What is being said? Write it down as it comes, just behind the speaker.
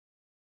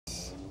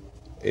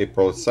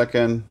April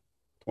 2nd,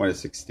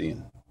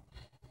 2016.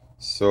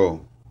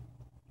 So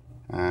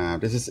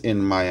this is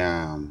in my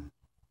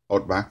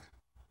Outback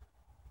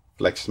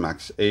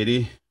Flexmax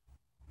 80,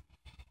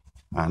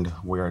 and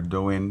we are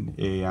doing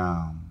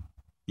a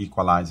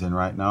equalizing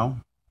right now.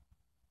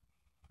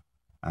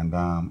 And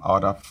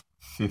out of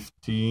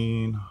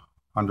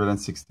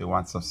 1560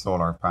 watts of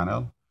solar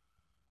panel,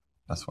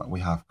 that's what we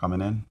have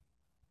coming in.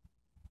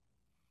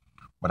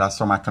 But that's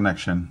for my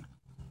connection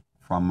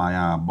from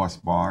my bus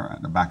bar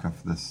at the back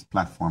of this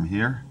platform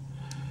here.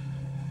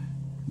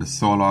 The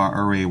solar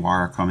array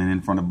wire coming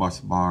in from the bus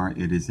bar,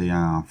 it is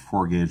a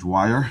 4-gauge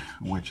wire,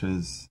 which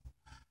is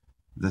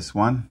this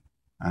one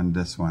and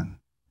this one.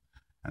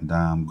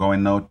 And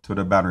going out to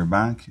the battery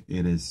bank,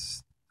 it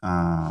is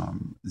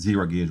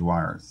 0-gauge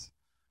wires.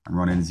 I'm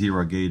running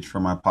 0-gauge for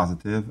my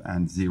positive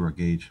and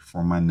 0-gauge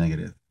for my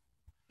negative,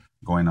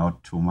 going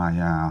out to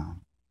my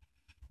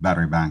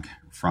battery bank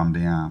from the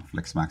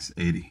Flexmax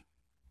 80.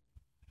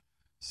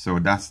 So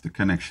that's the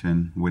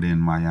connection within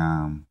my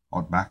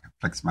Outback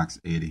Flexmax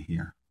 80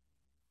 here.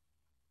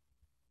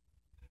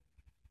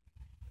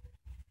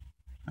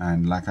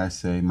 And like I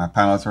say, my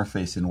panels are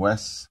facing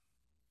west.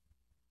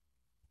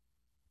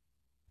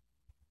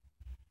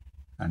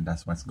 And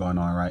that's what's going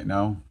on right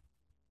now.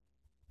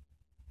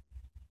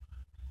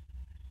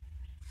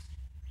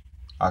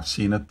 I've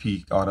seen a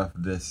peak out of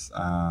this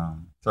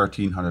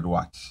 1300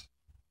 watts.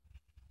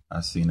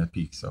 I've seen a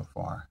peak so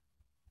far.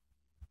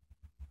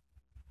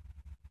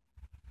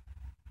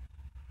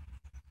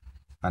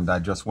 And I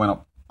just went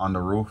up on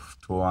the roof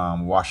to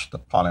wash the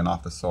pollen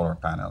off the solar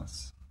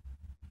panels.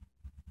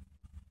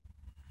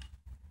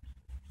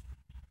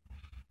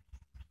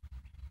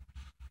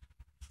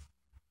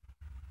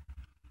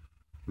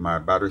 My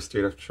battery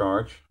state of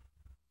charge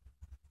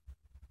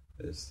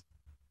is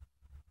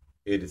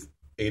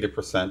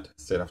 80%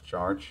 state of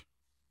charge.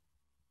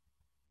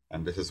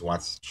 And this is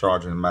what's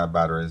charging my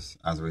batteries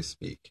as we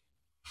speak.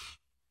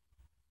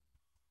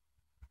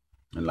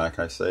 And like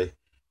I say,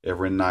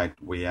 every night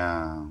we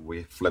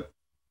flip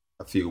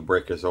a few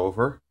breakers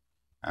over,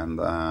 and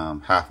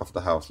half of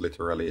the house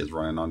literally is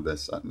running on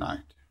this at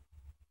night.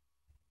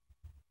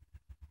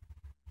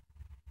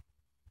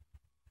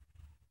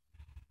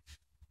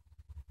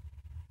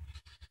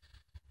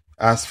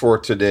 As for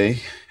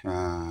today,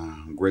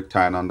 grid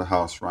tying on the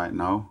house right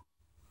now.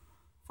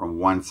 From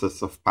one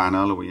set of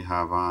panel, we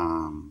have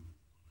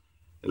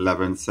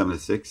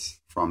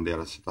 1176. From the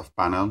other set of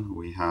panel,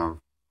 we have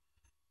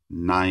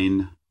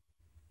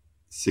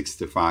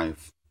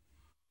 965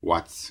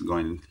 watts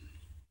going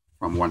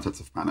from one set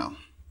of panel.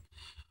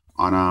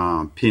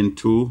 On pin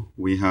 2,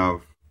 we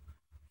have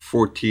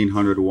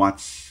 1400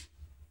 watts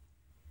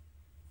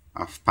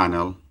of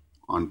panel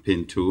on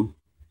pin 2.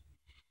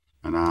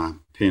 And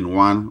pin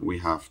 1, we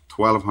have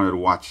 1200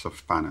 watts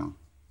of panel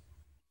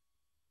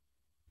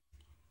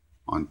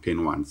on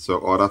pin 1.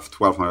 So out of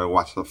 1200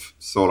 watts of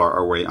solar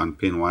array on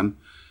pin 1,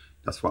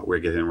 that's what we're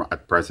getting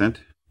at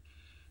present.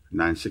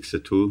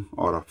 962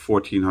 out of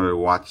 1400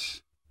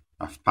 watts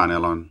of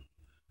panel on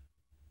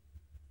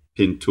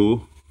pin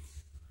 2,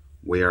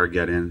 we are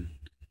getting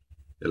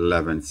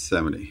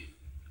 1170.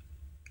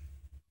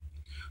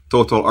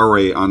 Total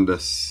array on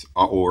this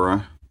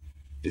Aura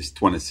is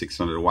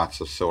 2600 watts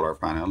of solar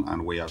panel,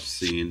 and we have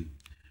seen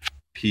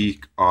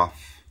peak of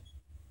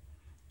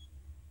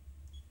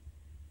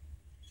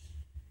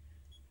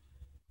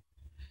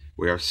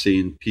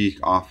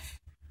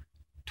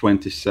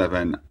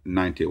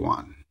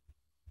 2791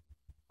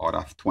 out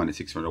of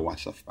 2600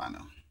 watts of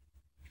panel.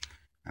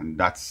 And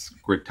that's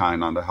grid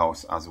tying on the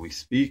house as we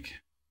speak.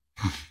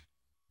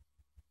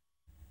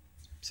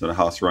 So the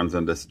house runs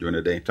on this during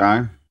the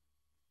daytime.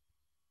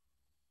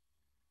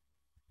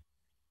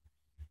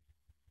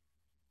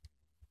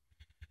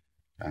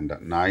 And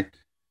at night,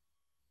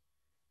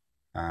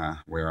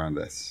 we're on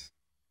this.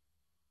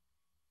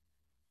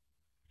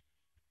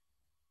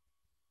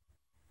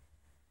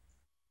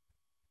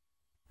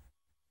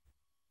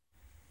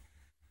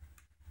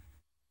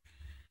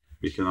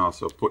 We can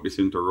also put this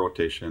into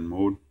rotation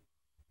mode.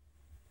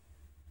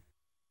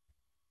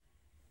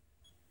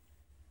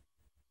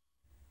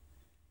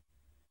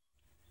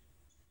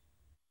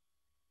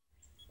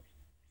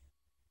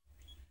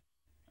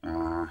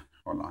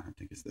 Hold on, I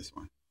think it's this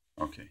one.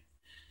 Okay.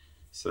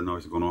 So now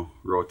it's going to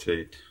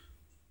rotate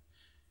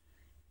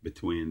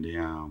between the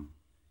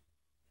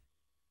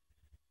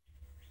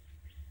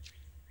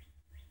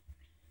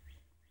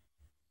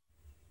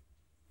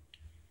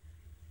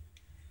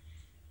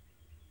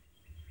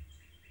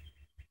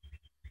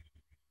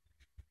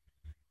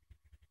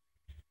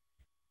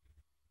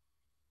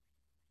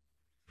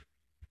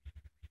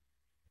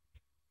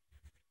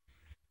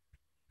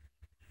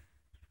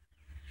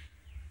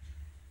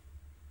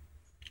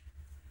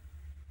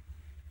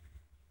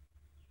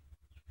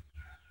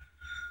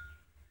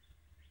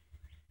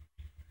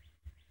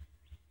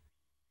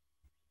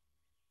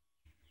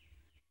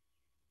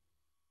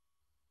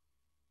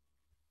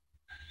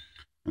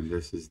and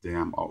this is the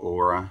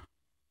Aura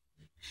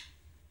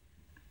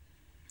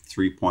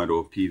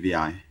 3.0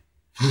 PVI.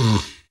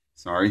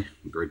 Sorry,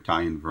 grid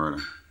tie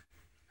inverter.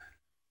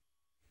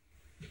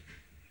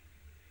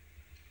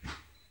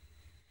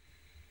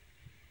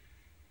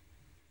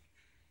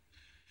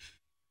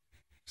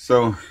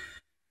 So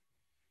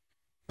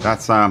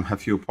that's a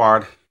few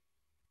part.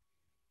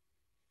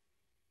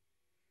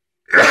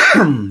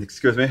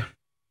 Excuse me.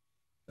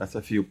 That's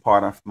a few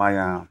part of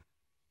my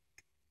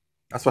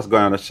that's what's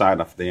going on the side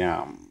of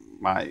the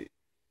my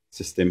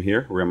system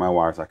here where my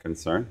wires are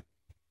concerned.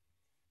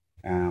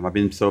 I've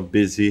been so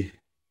busy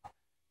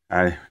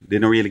I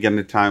didn't really get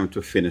any time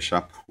to finish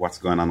up what's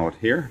going on out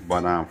here,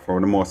 but for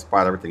the most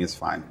part everything is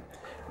fine.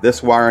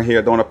 This wire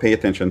here, don't pay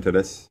attention to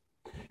this.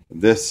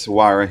 This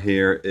wire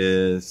here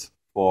is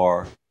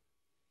for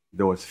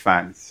those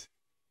fans,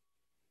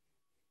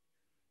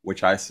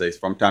 which I say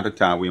from time to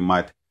time we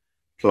might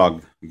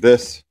plug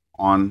this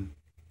on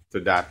to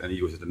that and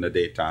use it in the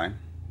daytime,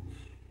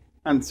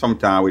 and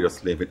sometimes we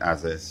just leave it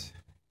as is,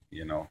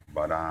 you know.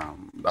 But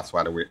that's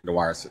why the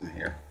wire is sitting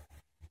here.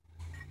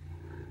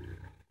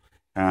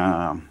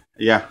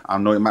 Yeah, I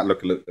know it might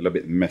look a little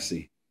bit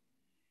messy,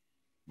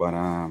 but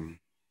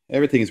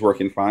everything is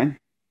working fine.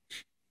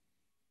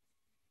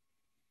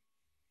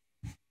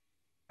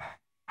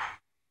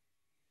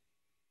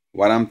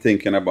 What I'm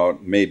thinking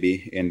about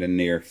maybe in the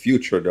near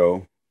future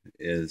though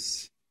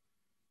is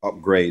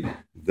upgrade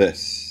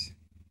this.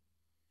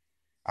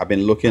 I've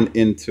been looking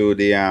into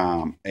the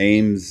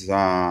Ames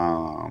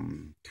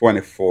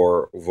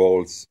 24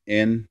 volts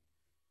in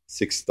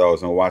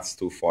 6,000 watts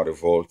 240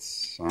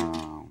 volts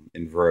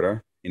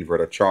inverter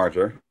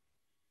charger,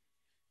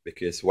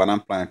 because what I'm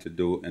planning to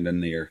do in the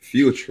near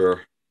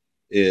future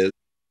is,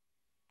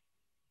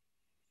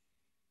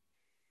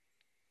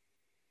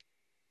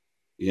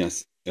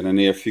 yes, in the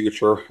near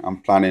future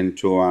I'm planning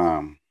to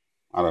I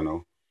don't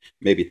know,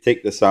 maybe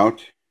take this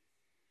out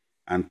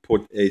and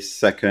put a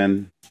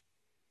second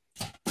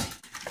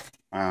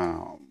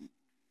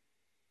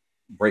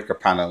breaker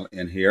panel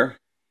in here,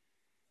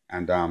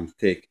 and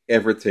take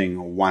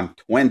everything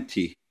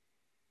 120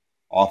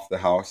 off the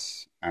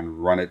house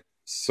and run it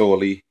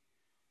solely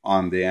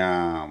on the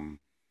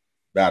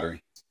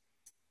battery,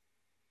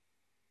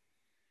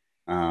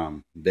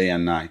 day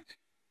and night,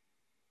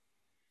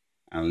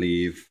 and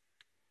leave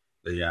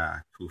the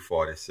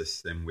 240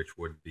 system, which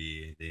would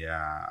be the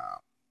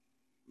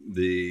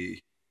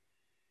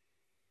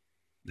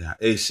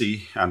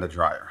AC and the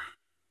dryer.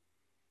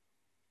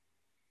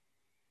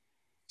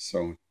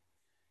 So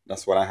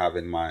that's what I have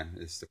in mind,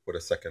 is to put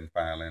a second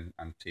panel in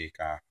and take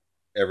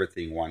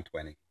everything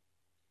 120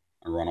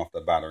 and run off the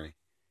battery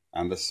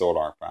and the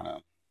solar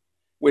panel,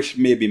 which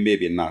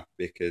maybe not,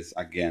 because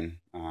again,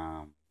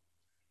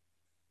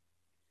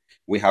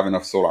 we have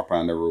enough solar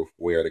panel on the roof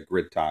where the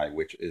grid tie,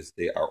 which is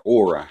the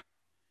Aurora,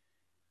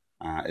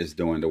 is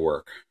doing the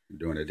work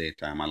during the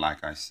daytime, and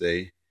like I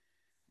say,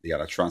 the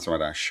other transformer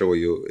that I show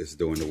you is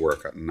doing the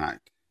work at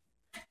night.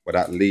 But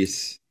at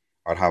least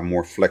I'll have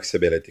more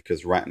flexibility,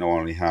 because right now I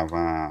only have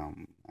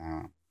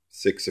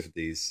 6 of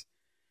these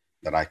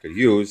that I could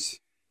use,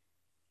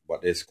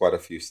 but there's quite a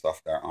few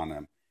stuff that are on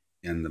them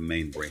in the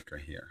main breaker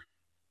here.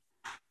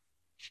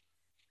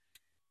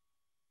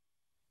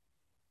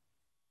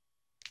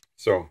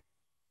 So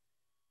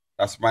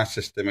that's my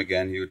system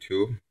again,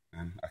 YouTube,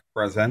 and at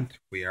present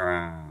we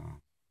are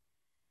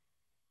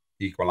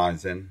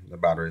equalizing the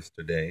batteries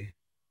today.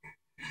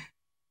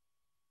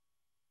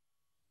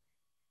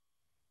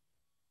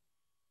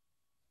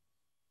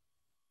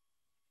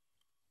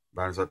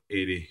 Battery's at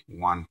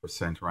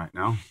 81% right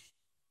now.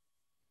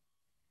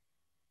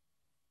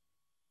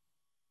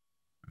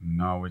 And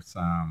now it's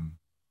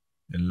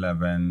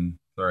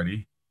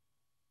 11:30.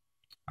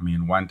 I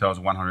mean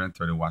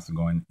 1,130 watts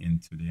going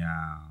into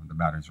the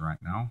batteries right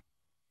now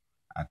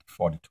at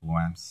 42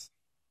 amps.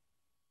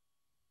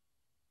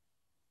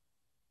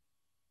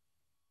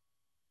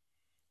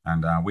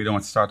 And we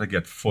don't start to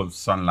get full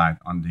sunlight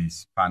on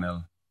this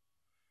panel.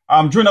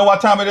 Do you know what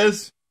time it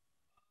is?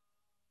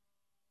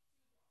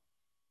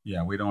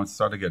 Yeah, we don't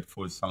start to get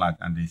full sunlight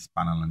on this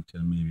panel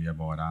until maybe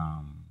about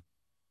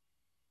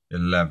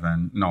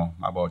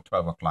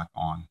 12 o'clock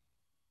on.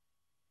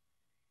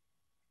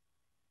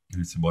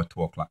 And it's about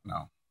 2 o'clock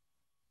now.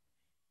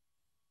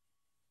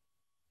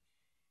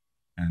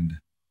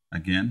 And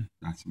again,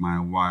 that's my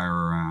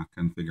wire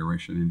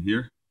configuration in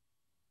here.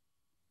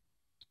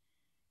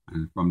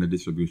 And from the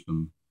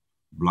distribution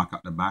block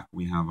at the back,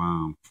 we have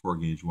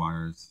 4-gauge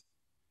wires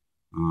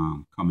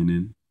coming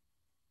in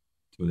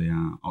to the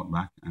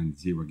outback, and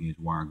 0-gauge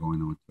wire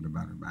going out to the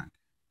battery bank.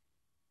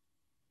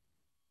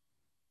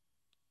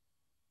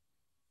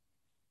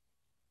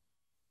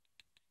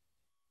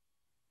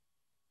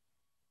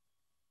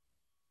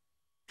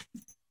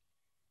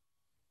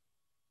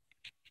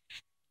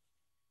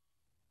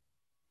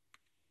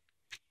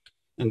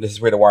 And this is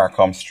where the wire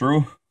comes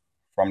through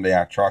from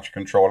the charge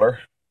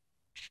controller.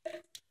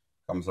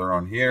 Comes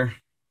around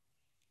here,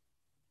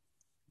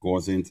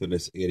 goes into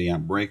this 80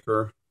 amp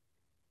breaker.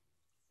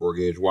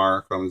 4-gauge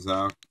wire comes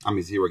out.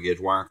 0-gauge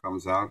wire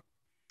comes out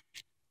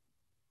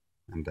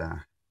and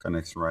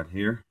connects right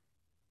here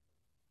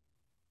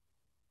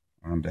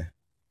on the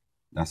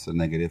That's the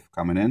negative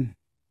coming in.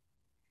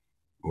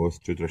 Goes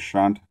to the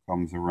shunt,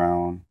 comes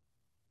around,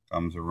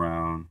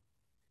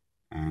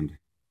 and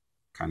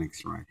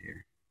connects right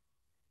here.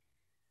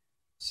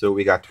 So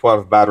we got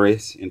 12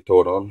 batteries in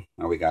total,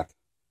 and we got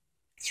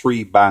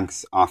 3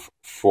 banks of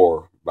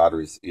 4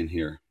 batteries in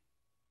here.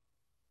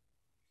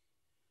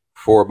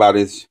 4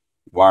 batteries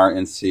wire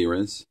in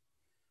series,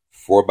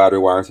 4 battery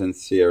wires in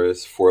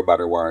series, 4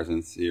 battery wires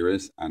in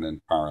series, and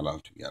then parallel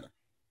together.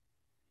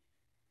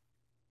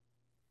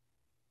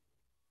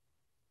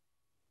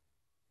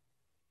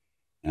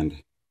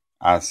 And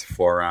as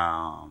for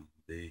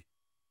the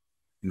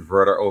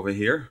inverter over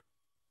here,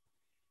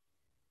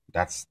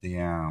 that's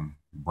the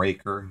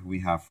breaker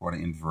we have for the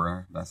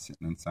inverter that's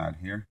sitting inside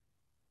here.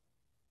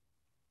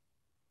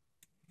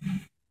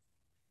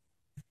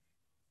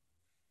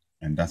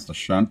 And that's the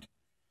shunt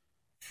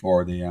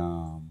for the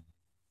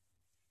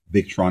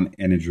Victron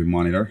energy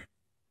monitor.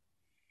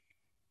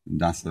 And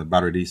that's the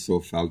battery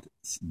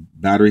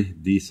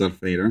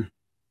desulfator.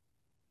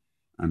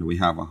 And we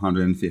have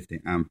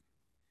 150 amp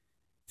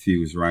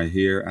fuse right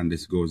here, and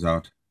this goes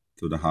out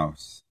to the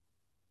house.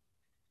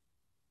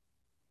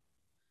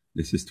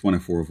 This is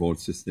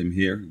 24-volt system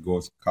here.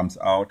 Comes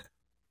out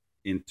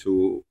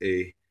into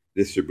a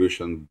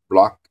distribution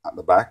block at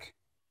the back,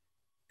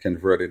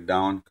 converted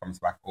down, comes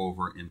back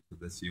over into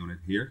this unit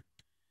here,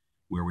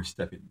 where we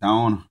step it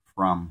down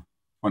from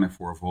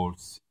 24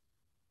 volts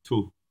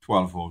to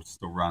 12 volts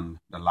to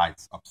run the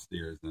lights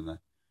upstairs in the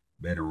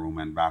bedroom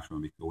and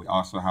bathroom, because we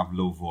also have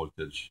low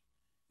voltage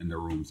in the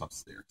rooms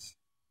upstairs.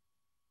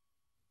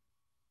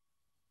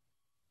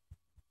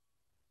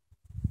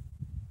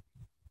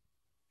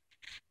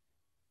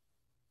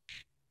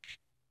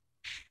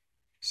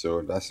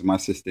 So that's my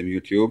system,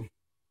 YouTube.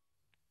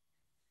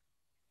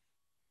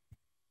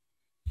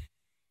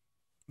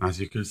 As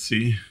you can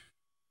see,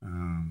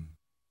 on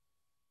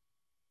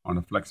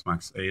the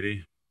Flexmax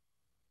 80,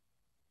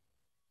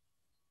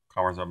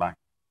 covers are back.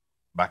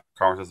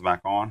 Covers is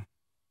back on.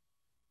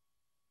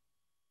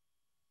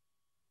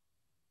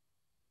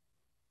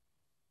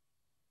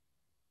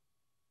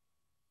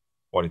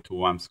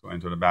 .42 amps go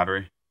into the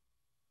battery.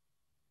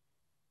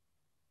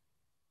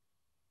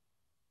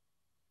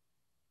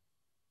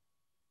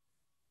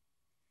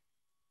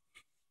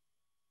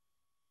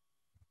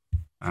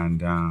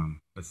 And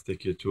let's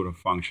take you to the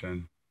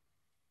function.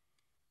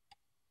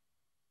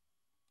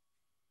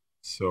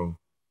 So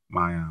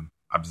my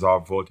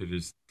absorbed voltage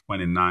is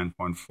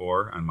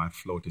 29.4 and my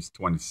float is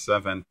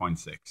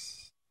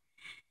 27.6.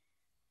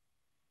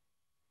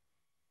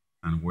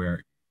 And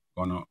we're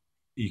gonna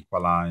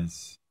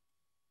equalize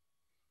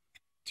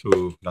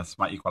to, that's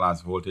my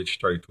equalized voltage,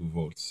 32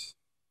 volts.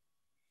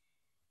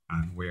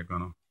 And we're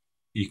gonna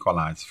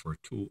equalize for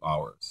 2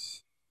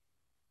 hours.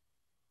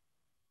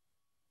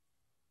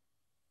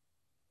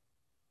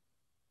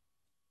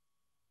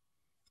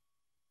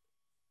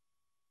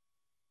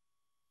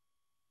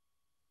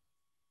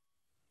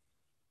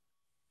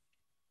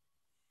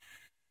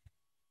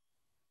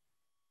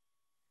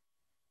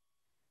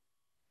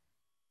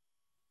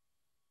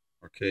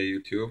 Okay,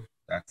 YouTube,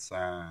 that's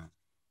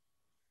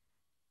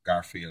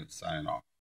Garfield signing off.